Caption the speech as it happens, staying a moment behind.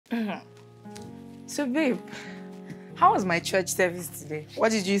So, babe, how was my church service today?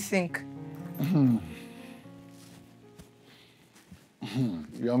 What did you think? You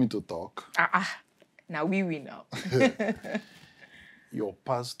want me to talk? Now we now. Your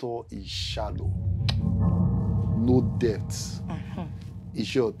pastor is shallow. No depth. In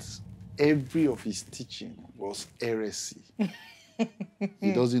short, every of his teaching was heresy.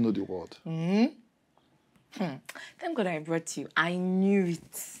 He doesn't know the word. Thank God I brought you. I knew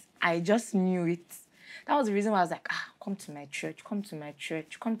it. I just knew it. That was the reason why I was like, come to my church, come to my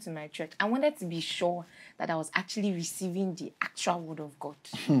church, come to my church. I wanted to be sure that I was actually receiving the actual word of God.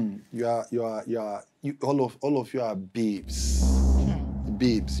 All of you are babes.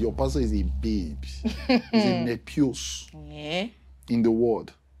 Babes. Your pastor is a babe. He's a nepios in the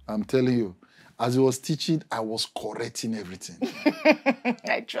word. I'm telling you. As he was teaching, I was correcting everything.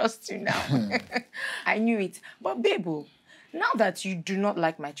 I trust you now. I knew it. But babe, now that you do not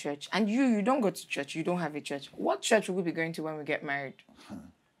like my church, and you don't go to church, you don't have a church, what church will we be going to when we get married?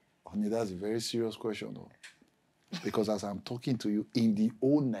 Honey, that's a very serious question, though. Because as I'm talking to you, in the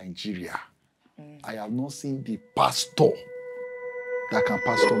whole Nigeria, I have not seen the pastor that can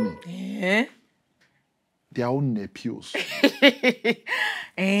pastor me. They are all nepios.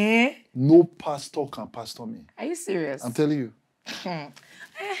 No pastor can pastor me. Are you serious? I'm telling you.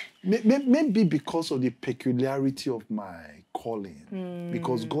 Maybe because of the peculiarity of my calling.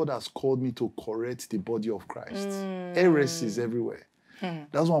 Because God has called me to correct the body of Christ. Heresy is everywhere.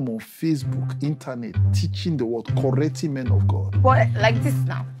 That's why I'm on Facebook, internet, teaching the word, correcting men of God. But like this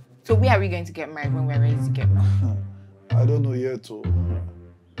now. So where are we going to get married when we're ready to get married? I don't know yet.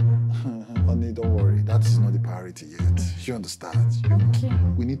 Honey, don't worry. That is not the priority yet. You understand? Okay.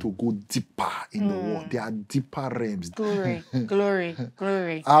 We need to go deeper in the word. There are deeper realms. Glory, glory,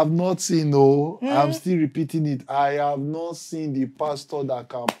 glory. I have not seen, I'm still repeating it. I have not seen the pastor that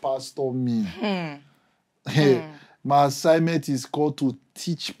can pastor me. My assignment is called to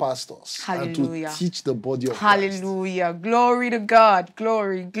teach pastors. Hallelujah. And to teach the body of Christ. Hallelujah. Glory to God.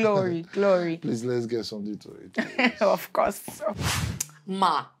 Glory, glory, glory. Please, let's get something to it. Of course.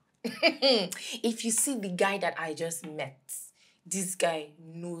 Ma, if you see the guy that I just met, this guy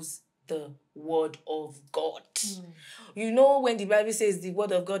knows the word of God. You know when the Bible says the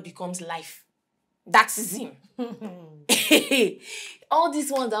word of God becomes life? That is him. All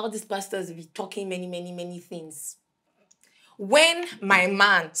these pastors will be talking many things. When my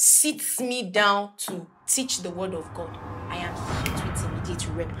man sits me down to teach the word of God, I am hit with immediate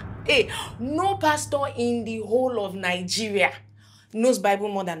rhema. Hey, no pastor in the whole of Nigeria knows Bible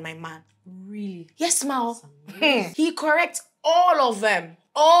more than my man. Really? Yes, ma. He corrects all of them.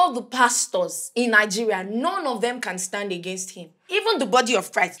 All the pastors in Nigeria, none of them can stand against him. Even the body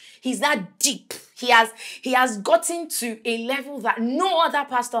of Christ, he's that deep. He has gotten to a level that no other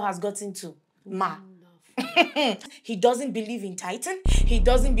pastor has gotten to. Ma. He doesn't believe in tithing. He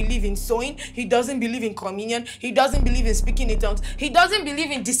doesn't believe in sowing. He doesn't believe in communion. He doesn't believe in speaking in tongues. He doesn't believe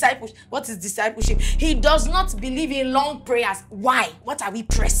in discipleship. What is discipleship? He does not believe in long prayers. Why? What are we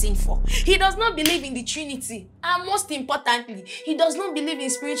pressing for? He does not believe in the Trinity. And most importantly, he does not believe in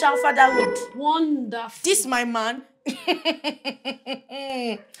spiritual fatherhood. Wonderful. This my man.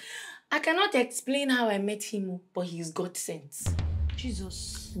 I cannot explain how I met him, but he's God sent.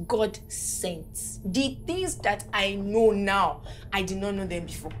 Jesus. God sent. The things that I know now, I did not know them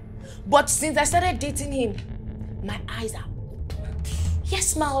before. But since I started dating him, my eyes are opened.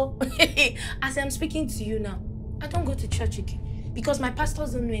 Yes, ma. As I'm speaking to you now, I don't go to church again because my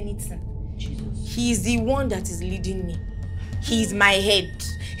pastors don't know anything. Jesus. He's the one that is leading me. He's my head.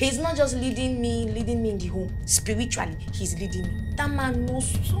 He's not just leading me in the home. Spiritually, he's leading me. That man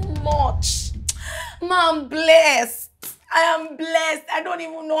knows so much. Man, blessed. I am blessed. I don't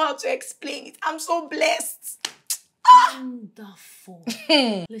even know how to explain it. I'm so blessed. Wonderful.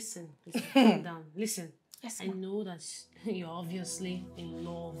 Listen, calm down. Listen, Yes, I know that you're obviously in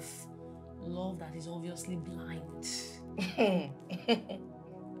love. Love that is obviously blind.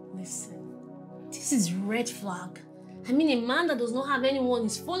 Listen, this is red flag. I mean, a man that does not have anyone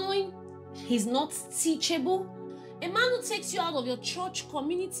he's following, he's not teachable. A man who takes you out of your church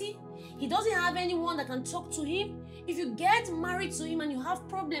community, he doesn't have anyone that can talk to him. If you get married to him and you have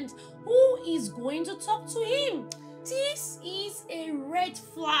problems, who is going to talk to him? This is a red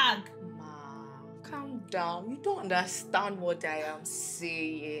flag. Ma, calm down. You don't understand what I am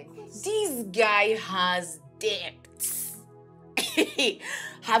saying. This guy has depth.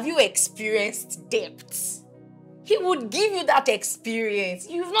 Have you experienced depth? He would give you that experience.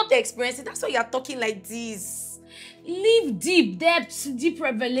 You've not experienced it. That's why you're talking like this. Live deep depths, deep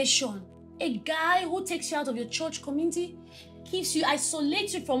revelation. A guy who takes you out of your church community, keeps you,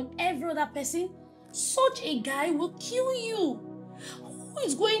 isolates you from every other person, such a guy will kill you. Who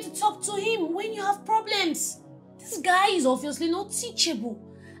is going to talk to him when you have problems? This guy is obviously not teachable.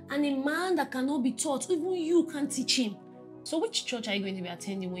 And a man that cannot be taught, even you can't teach him. So which church are you going to be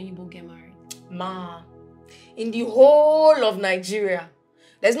attending when you both get married? Ma, in the whole of Nigeria,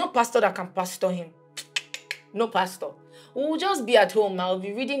 there's no pastor that can pastor him. No pastor. We'll just be at home. I'll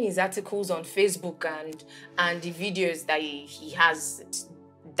be reading his articles on Facebook and the videos that he has.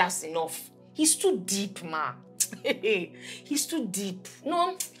 That's enough. He's too deep, ma. He's too deep.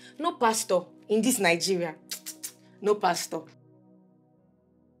 No pastor in this Nigeria. No pastor.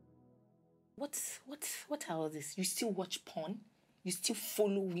 What are all this? You still watch porn? You still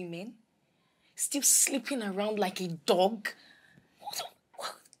follow women? Still sleeping around like a dog?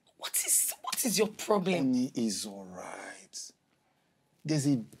 What is your problem? Honey is all right. There's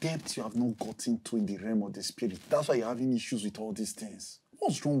a depth you have not gotten to in the realm of the spirit. That's why you're having issues with all these things.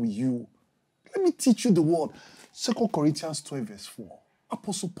 What's wrong with you? Let me teach you the word. 2 Corinthians 12 verse 4.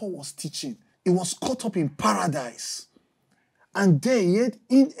 Apostle Paul was teaching. He was caught up in paradise. And there he had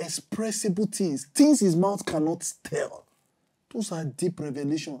inexpressible things. Things his mouth cannot tell. Those are deep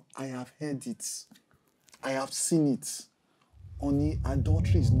revelation. I have heard it. I have seen it. Only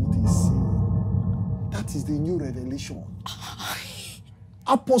adultery is not a sin. That is the new revelation.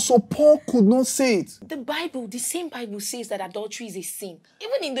 Apostle Paul could not say it. The same Bible says that adultery is a sin.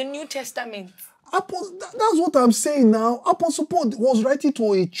 Even in the New Testament. That's what I'm saying now. Apostle Paul was writing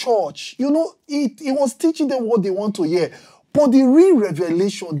to a church. You know, he was teaching them what they want to hear. But the real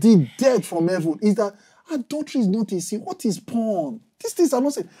revelation, the death from heaven, is that adultery is not a sin. What is porn? These things are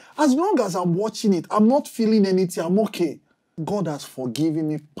not saying. As long as I'm watching it, I'm not feeling anything, I'm okay. God has forgiven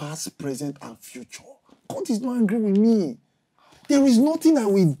me past, present, and future. God is not angry with me. There is nothing I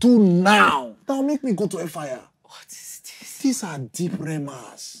will do now that will make me go to a fire. What is this? These are deep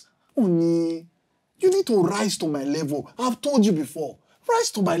remas. Oni, you need to rise to my level. I've told you before.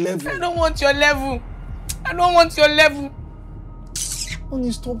 Rise to my level. I don't want your level. I don't want your level.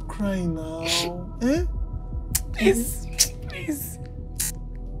 Oni, stop crying now. Eh? Please.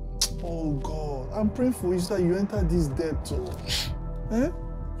 Oh God, I'm praying for you so that you enter this depth too. Eh?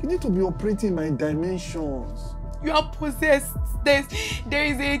 You need to be operating in my dimensions. You are possessed. There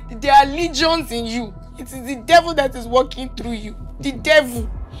are legions in you. It is the devil that is working through you. The devil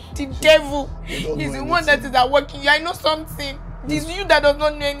is the one that is at work in you. I know something. It is you that does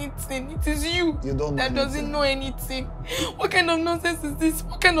not know anything. It is you that doesn't know anything. What kind of nonsense is this?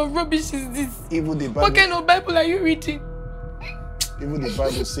 What kind of rubbish is this? Even the Bible, what kind of Bible are you reading? Even the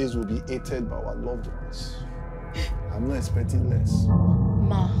Bible says we'll be hated by our loved ones. I'm not expecting less.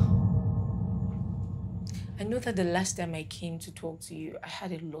 Ma, I know that the last time I came to talk to you, I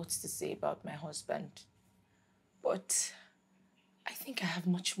had a lot to say about my husband. But I think I have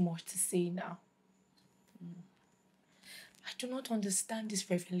much more to say now. I do not understand this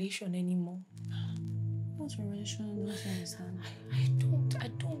revelation anymore. What revelation don't you understand?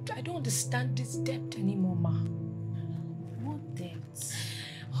 I don't understand this depth anymore, Ma. What depth?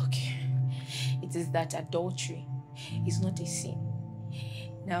 Okay. It is that adultery is not a sin.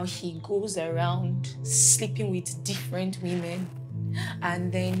 Now he goes around sleeping with different women,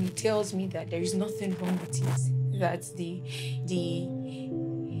 and then he tells me that there is nothing wrong with it. That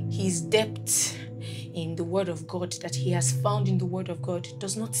his depth in the Word of God that he has found in the Word of God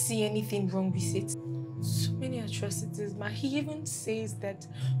does not see anything wrong with it. So many atrocities, Ma. He even says that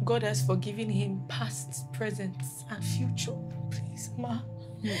God has forgiven him past, present, and future. Please, Ma.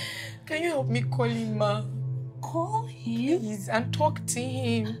 Can you help me call him, Ma? Call him? Please, and talk to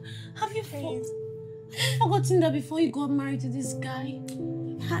him. Have you forgotten that before you got married to this guy?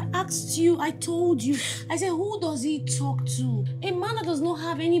 I asked you, I told you. I said, who does he talk to? A man that does not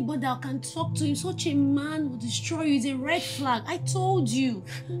have anybody that can talk to him, such a man will destroy you. It's a red flag. I told you.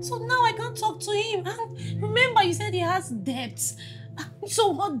 So now I can't talk to him. And remember, you said he has debts. So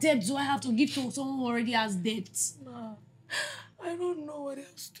what debts do I have to give to someone who already has debts? Ma, I don't know what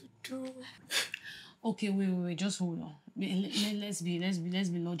else to do. Okay, wait, just hold on. Let's be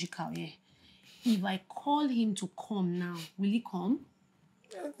logical here. If I call him to come now, will he come?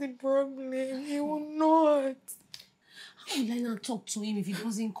 That's the problem. He will not. How will I not talk to him if he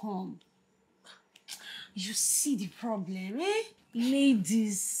doesn't come? You see the problem, eh?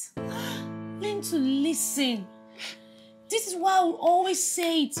 Ladies, learn to listen. This is why I will always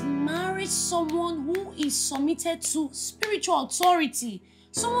say it. Marry someone who is submitted to spiritual authority.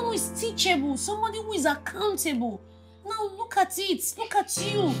 Someone who is teachable. Somebody who is accountable. Now look at it. Look at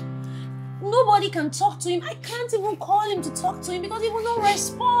you. Nobody can talk to him. I can't even call him to talk to him because he will not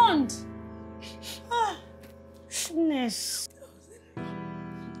respond. Goodness.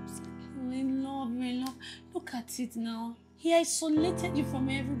 Look at it now. He isolated you from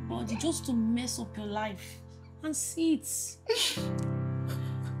everybody just to mess up your life. And see it.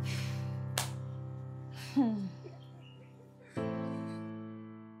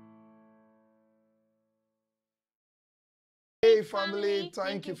 Hey family,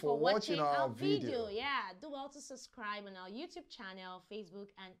 thank you for watching our video. Yeah, do well to subscribe on our YouTube channel, Facebook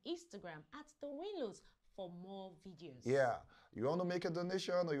and Instagram at The Winlows for more videos. Yeah, you want to make a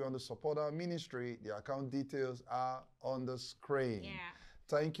donation or you want to support our ministry, the account details are on the screen. Yeah.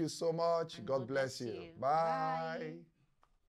 Thank you so much. And God bless you. Bye. Bye.